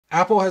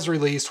Apple has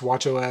released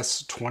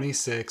watchOS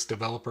 26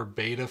 Developer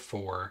Beta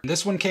 4.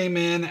 This one came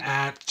in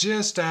at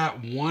just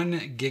at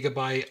 1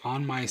 gigabyte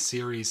on my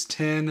Series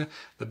 10.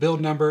 The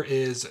build number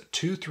is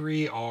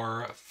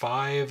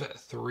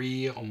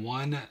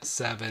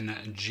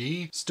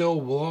 23R5317G. Still a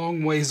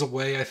long ways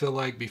away, I feel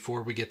like,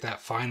 before we get that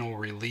final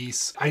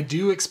release. I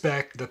do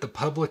expect that the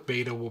public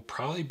beta will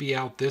probably be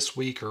out this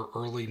week or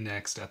early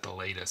next at the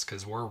latest,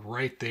 because we're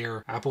right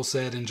there. Apple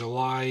said in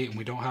July, and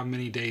we don't have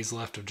many days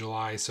left of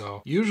July,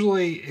 so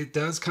usually it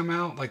does come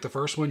out, like the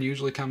first one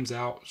usually comes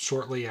out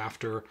shortly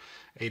after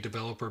a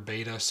developer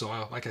beta.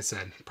 So like I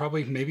said,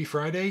 probably maybe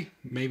Friday,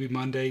 maybe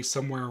Monday,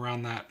 somewhere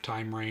around that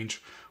time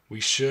range, we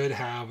should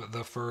have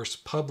the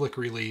first public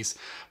release.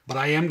 But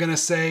I am going to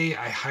say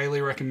I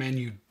highly recommend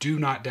you do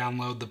not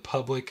download the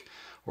public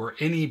or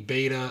any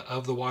beta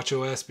of the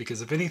watchOS,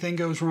 because if anything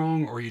goes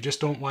wrong or you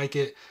just don't like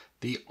it,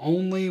 the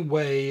only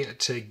way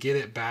to get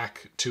it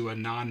back to a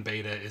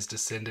non-beta is to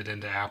send it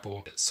into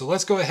Apple. So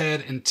let's go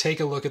ahead and take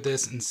a look at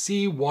this and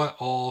see what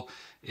all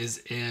is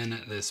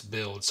in this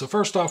build. So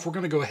first off, we're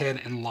going to go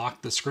ahead and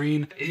lock the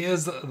screen. It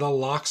is the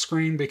lock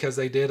screen because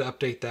they did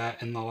update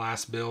that in the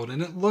last build,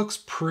 and it looks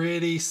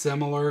pretty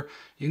similar.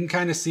 You can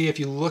kind of see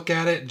if you look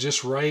at it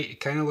just right, it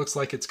kind of looks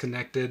like it's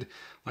connected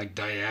like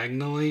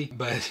diagonally,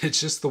 but it's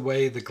just the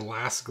way the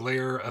glass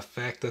glare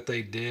effect that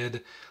they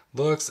did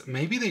looks.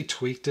 Maybe they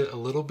tweaked it a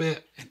little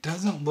bit. It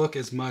doesn't look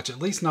as much, at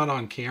least not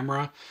on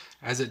camera,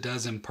 as it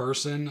does in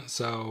person.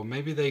 So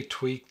maybe they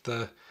tweaked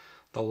the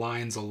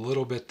lines a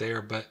little bit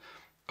there, but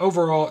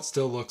overall it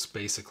still looks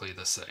basically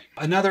the same.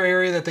 Another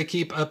area that they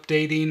keep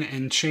updating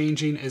and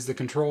changing is the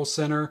control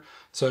center.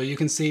 So you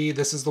can see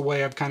this is the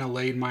way I've kind of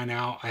laid mine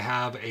out. I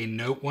have a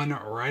note one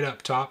right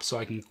up top so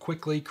I can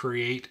quickly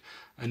create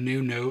a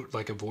new note,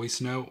 like a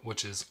voice note,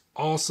 which is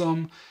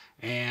awesome.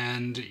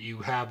 And you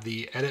have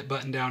the edit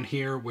button down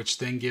here, which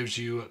then gives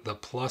you the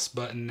plus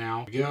button.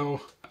 Now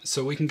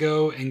so we can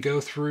go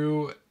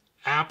through.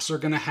 Apps are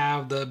going to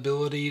have the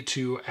ability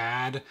to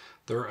add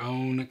their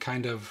own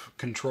kind of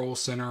control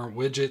center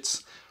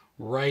widgets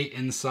right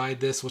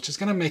inside this, which is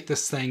going to make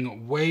this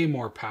thing way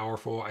more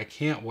powerful. I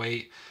can't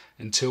wait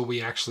until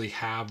we actually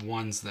have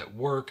ones that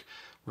work.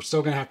 We're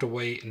still going to have to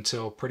wait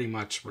until pretty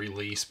much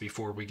release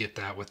before we get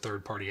that with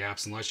third-party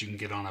apps, unless you can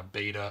get on a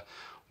beta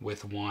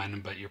with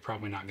one, but you're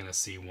probably not going to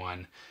see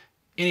one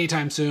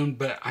anytime soon.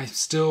 But I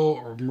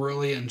still am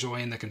really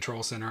enjoying the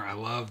control center. I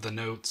love the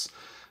notes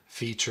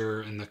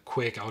feature and the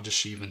quick. I'll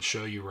just even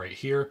show you right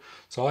here.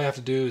 So all I have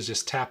to do is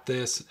just tap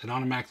this. It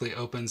automatically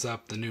opens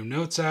up the new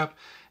Notes app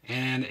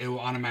and it will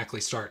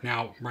automatically start.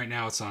 Now, right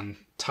now it's on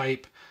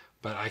type,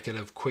 but I could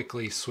have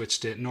quickly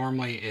switched it.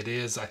 Normally it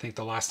is, I think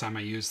the last time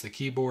I used the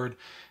keyboard,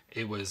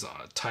 it was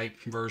a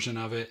type version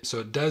of it. So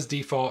it does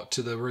default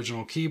to the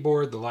original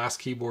keyboard, the last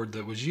keyboard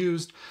that was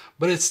used,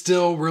 but it's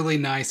still really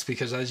nice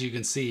because as you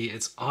can see,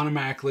 it's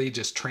automatically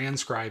just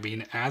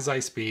transcribing as I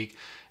speak.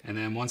 And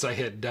then once I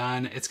hit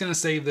done, it's going to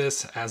save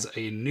this as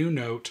a new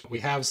note. We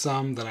have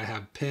some that I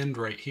have pinned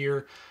right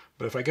here,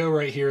 but if I go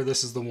right here,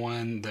 this is the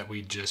one that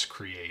we just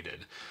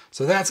created.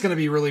 So that's going to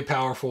be really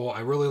powerful. I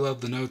really love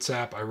the Notes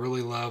app. I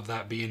really love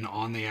that being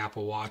on the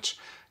Apple Watch.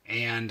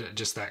 And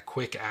just that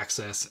quick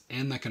access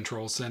in the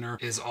control center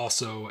is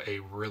also a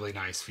really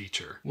nice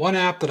feature. One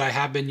app that I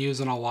have been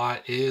using a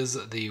lot is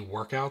the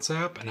Workouts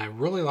app, and I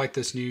really like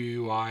this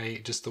new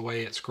UI, just the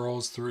way it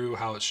scrolls through,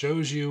 how it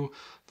shows you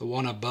the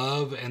one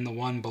above and the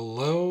one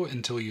below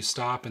until you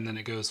stop, and then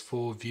it goes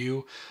full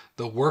view.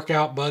 The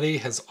Workout Buddy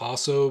has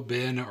also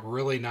been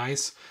really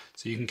nice,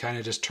 so you can kind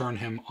of just turn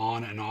him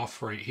on and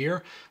off right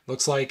here.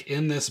 Looks like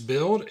in this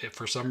build,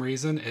 for some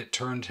reason, it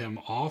turned him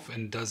off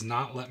and does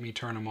not let me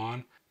turn him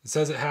on. It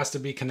says it has to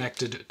be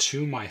connected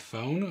to my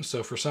phone,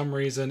 so for some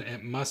reason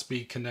it must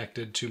be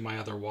connected to my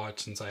other watch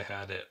since I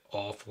had it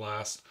off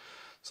last.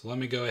 So let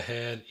me go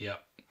ahead,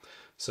 yep.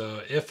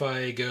 So if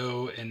I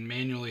go and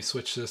manually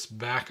switch this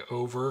back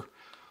over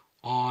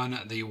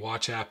on the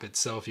watch app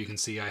itself, you can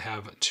see I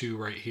have two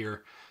right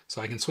here.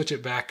 So I can switch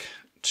it back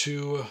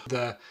to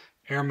the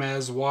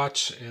Hermes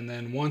watch, and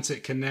then once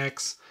it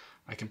connects,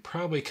 I can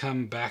probably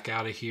come back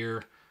out of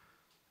here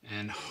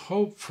and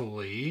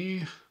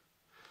hopefully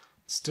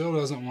still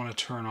doesn't want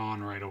to turn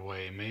on right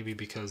away, maybe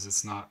because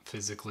it's not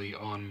physically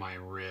on my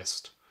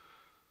wrist.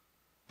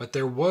 But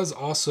there was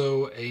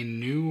also a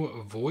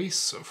new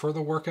voice for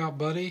the Workout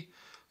Buddy,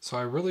 so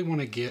I really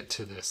want to get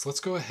to this. Let's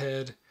go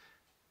ahead.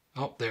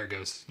 Oh, there it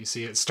goes. You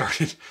see it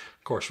started,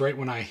 of course, right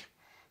when I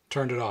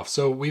turned it off.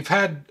 So we've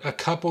had a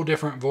couple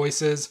different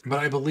voices, but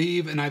I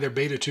believe in either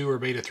beta 2 or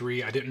beta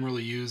 3, I didn't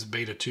really use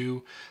beta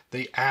 2,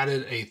 they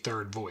added a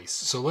third voice.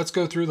 So let's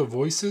go through the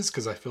voices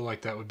because I feel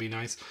like that would be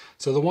nice.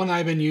 So the one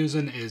I've been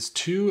using is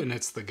 2, and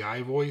it's the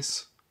guy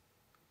voice.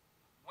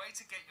 Way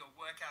to get your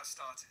workout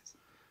started.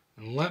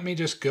 And let me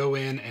just go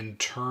in and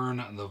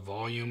turn the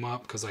volume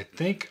up because I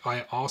think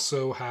I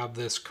also have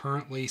this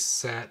currently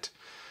set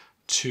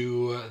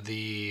to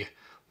the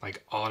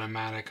like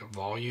automatic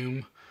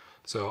volume.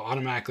 So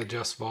automatic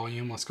adjust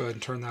volume. Let's go ahead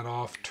and turn that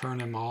off. Turn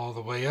him all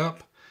the way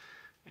up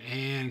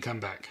and come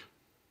back.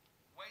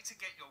 Way to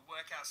get your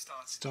workout workout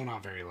started. Still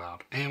not very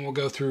loud. And we'll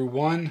go through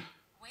 1.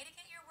 Way to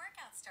get your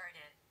workout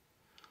started.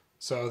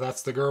 So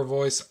that's the girl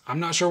voice. I'm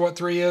not sure what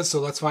 3 is, so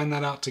let's find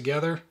that out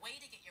together. Way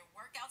to get your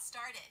workout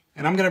started.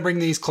 And I'm going to bring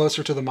these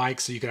closer to the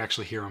mic so you can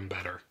actually hear them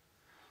better.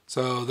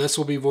 So this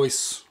will be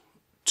voice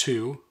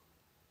 2.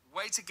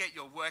 Way to get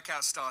your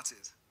workout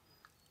started.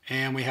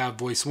 And we have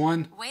voice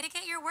 1. Way to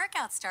get your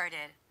workout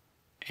started.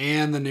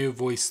 And the new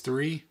voice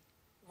 3.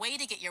 Way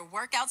to get your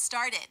workout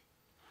started.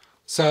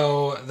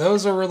 So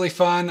those are really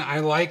fun. I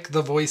like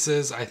the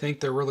voices. I think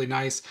they're really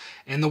nice.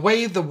 And the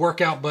way the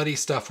Workout Buddy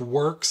stuff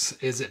works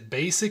is it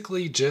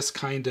basically just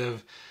kind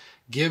of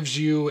gives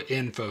you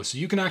info. So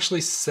you can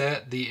actually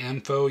set the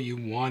info you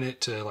want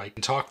it to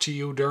like talk to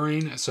you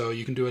during. So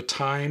you can do a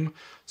time.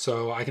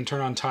 So I can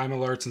turn on time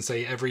alerts and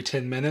say every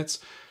 10 minutes,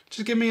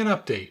 just give me an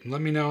update and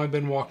let me know I've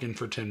been walking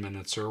for 10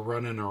 minutes or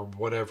running or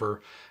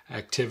whatever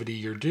activity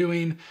you're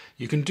doing.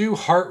 You can do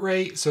heart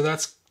rate. So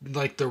that's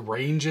like the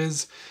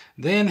ranges.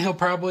 Then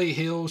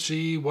he'll,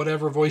 she,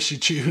 whatever voice you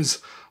choose,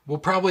 will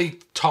probably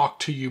talk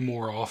to you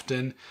more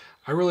often.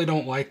 I really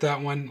don't like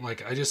that one.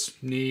 Like, I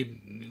just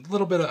need a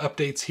little bit of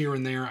updates here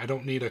and there. I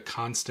don't need a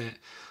constant,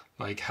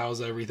 like, how's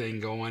everything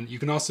going? You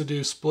can also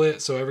do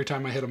split. So every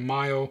time I hit a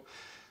mile,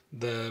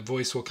 the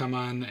voice will come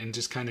on and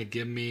just kind of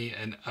give me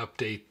an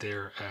update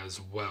there as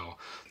well.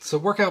 So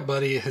Workout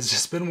Buddy has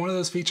just been one of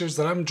those features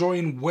that I'm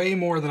enjoying way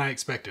more than I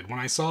expected. When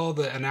I saw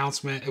the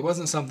announcement, it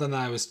wasn't something that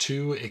I was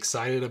too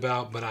excited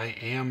about, but I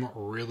am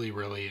really,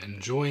 really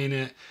enjoying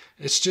it.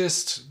 It's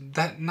just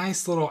that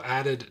nice little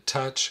added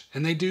touch.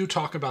 And they do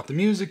talk about the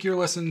music you're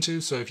listening to.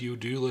 So if you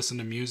do listen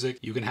to music,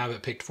 you can have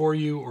it picked for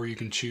you, or you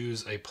can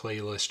choose a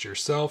playlist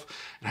yourself.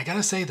 And I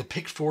gotta say, the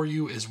picked for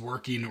you is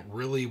working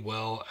really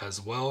well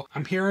as well.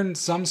 I'm hearing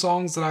some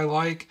songs that I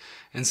like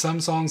and some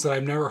songs that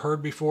I've never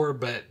heard before,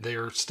 but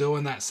they're still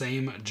in that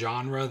same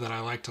genre that I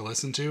like to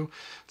listen to.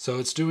 So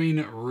it's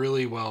doing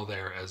really well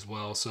there as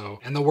well. So,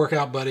 and the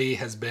Workout Buddy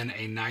has been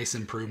a nice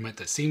improvement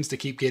that seems to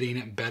keep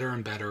getting better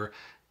and better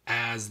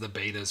as the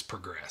betas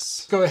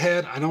progress. Go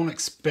ahead. I don't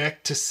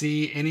expect to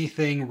see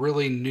anything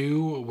really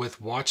new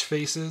with watch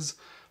faces,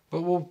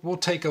 but we'll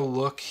take a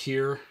look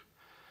here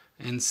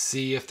and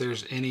see if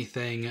there's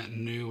anything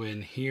new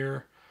in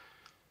here.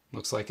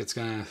 Looks like it's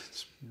gonna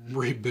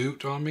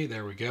reboot on me.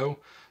 There we go.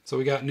 So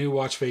we got new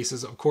watch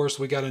faces. Of course,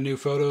 we got a new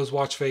photos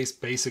watch face,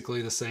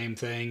 basically the same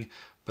thing,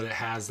 but it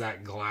has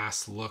that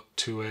glass look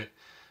to it.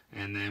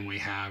 And then we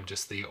have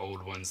just the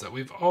old ones that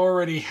we've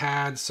already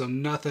had, so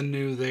nothing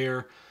new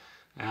there.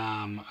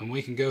 And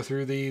we can go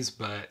through these,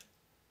 but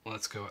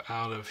let's go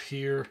out of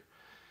here.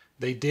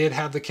 They did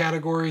have the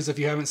categories if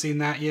you haven't seen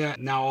that yet.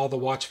 Now all the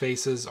watch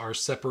faces are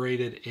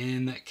separated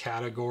in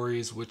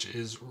categories, which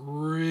is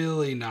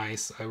really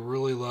nice. I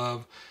really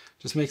love.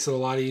 Just makes it a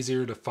lot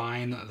easier to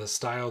find the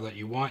style that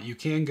you want. You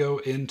can go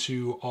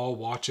into all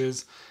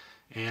watches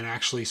and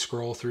actually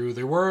scroll through.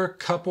 There were a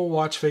couple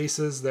watch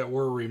faces that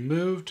were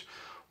removed.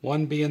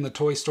 One being the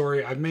Toy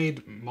Story. I've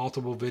made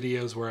multiple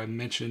videos where I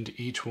mentioned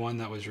each one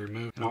that was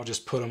removed, and I'll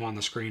just put them on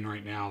the screen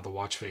right now, the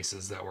watch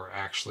faces that were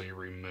actually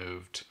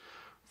removed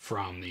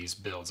from these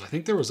builds. I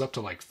think there was up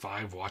to like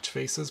 5 watch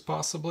faces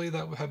possibly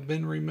that have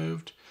been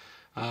removed.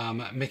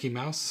 Mickey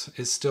Mouse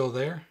is still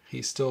there.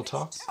 He still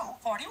talks.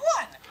 2:41.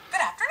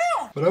 Good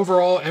afternoon. But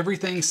overall,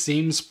 everything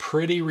seems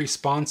pretty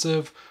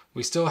responsive.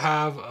 We still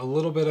have a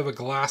little bit of a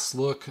glass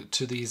look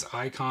to these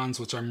icons,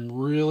 which I'm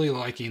really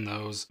liking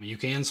those. You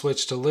can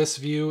switch to list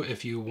view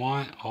if you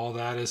want. All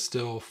that is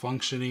still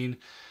functioning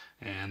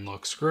and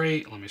looks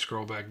great. Let me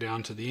scroll back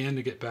down to the end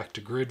to get back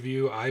to grid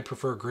view. I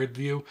prefer grid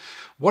view.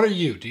 What are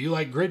you? Do you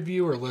like grid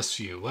view or list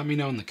view? Let me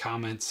know in the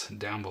comments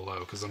down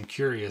below, because I'm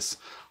curious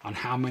on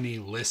how many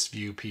list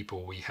view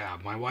people we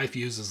have. My wife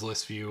uses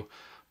list view,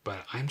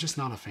 but I'm just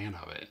not a fan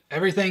of it.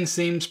 Everything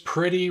seems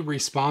pretty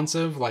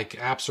responsive, like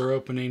apps are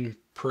opening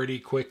pretty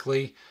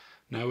quickly.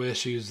 No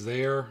issues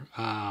there.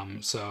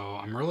 So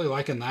I'm really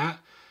liking that.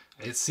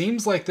 It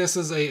seems like this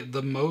is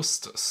the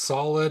most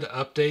solid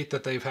update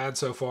that they've had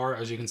so far.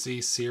 As you can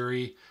see,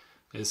 Siri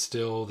is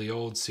still the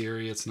old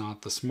Siri. It's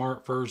not the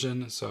smart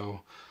version.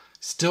 So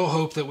still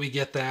hope that we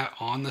get that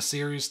on the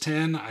Series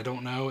 10. I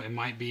don't know. It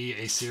might be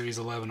a Series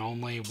 11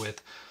 only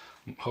with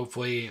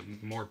hopefully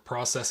more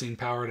processing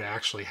power to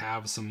actually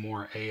have some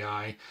more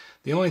AI.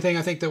 The only thing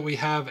I think that we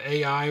have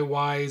AI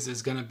wise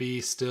is going to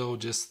be still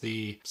just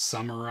the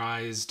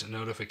summarized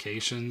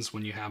notifications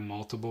when you have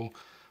multiple.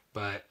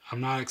 But I'm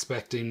not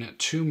expecting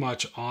too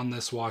much on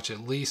this watch,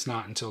 at least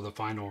not until the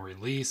final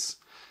release.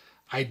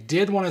 I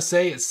did want to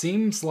say it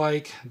seems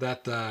like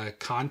that the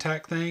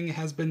contact thing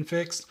has been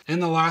fixed.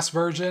 In the last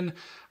version,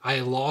 I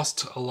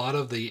lost a lot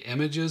of the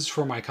images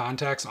for my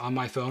contacts on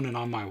my phone and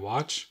on my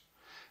watch.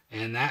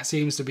 And that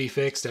seems to be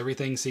fixed.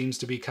 Everything seems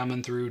to be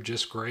coming through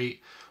just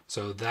great.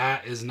 So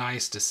that is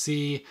nice to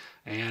see.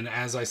 And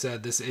as I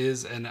said, this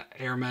is an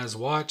Hermes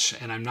watch,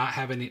 and I'm not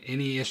having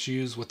any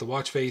issues with the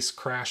watch face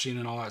crashing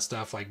and all that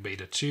stuff like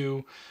Beta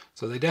 2.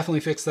 So they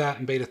definitely fixed that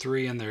in Beta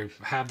 3, and they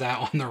have that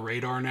on their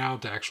radar now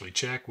to actually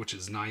check, which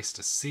is nice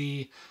to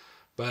see.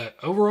 But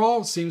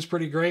overall, seems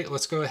pretty great.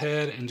 Let's go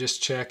ahead and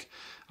just check.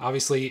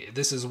 Obviously,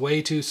 this is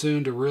way too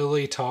soon to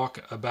really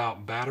talk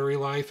about battery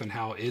life and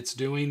how it's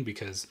doing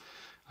because,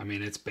 I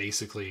mean, it's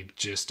basically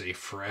just a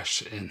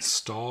fresh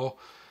install.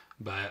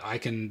 But I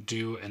can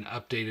do an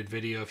updated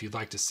video if you'd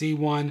like to see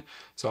one.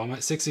 So I'm at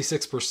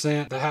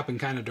 66%. That happened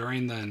kind of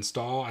during the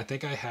install. I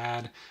think I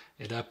had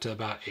it up to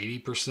about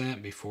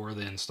 80% before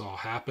the install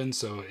happened.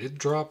 So it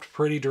dropped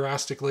pretty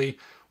drastically,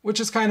 which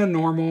is kind of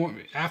normal.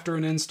 After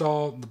an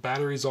install, the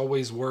battery's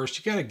always worse.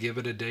 You got to give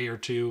it a day or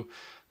two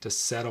to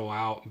settle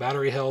out.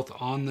 Battery health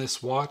on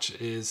this watch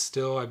is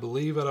still, I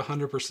believe, at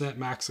 100%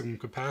 maximum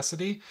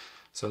capacity.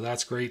 So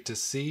that's great to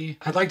see.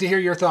 I'd like to hear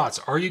your thoughts.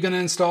 Are you going to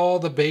install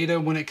the beta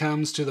when it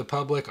comes to the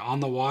public on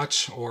the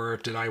watch? Or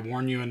did I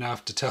warn you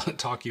enough to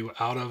talk you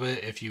out of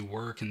it if you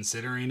were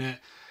considering it?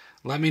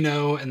 Let me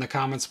know in the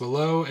comments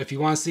below. If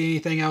you want to see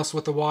anything else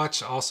with the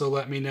watch, also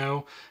let me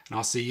know. And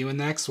I'll see you in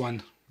the next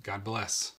one. God bless.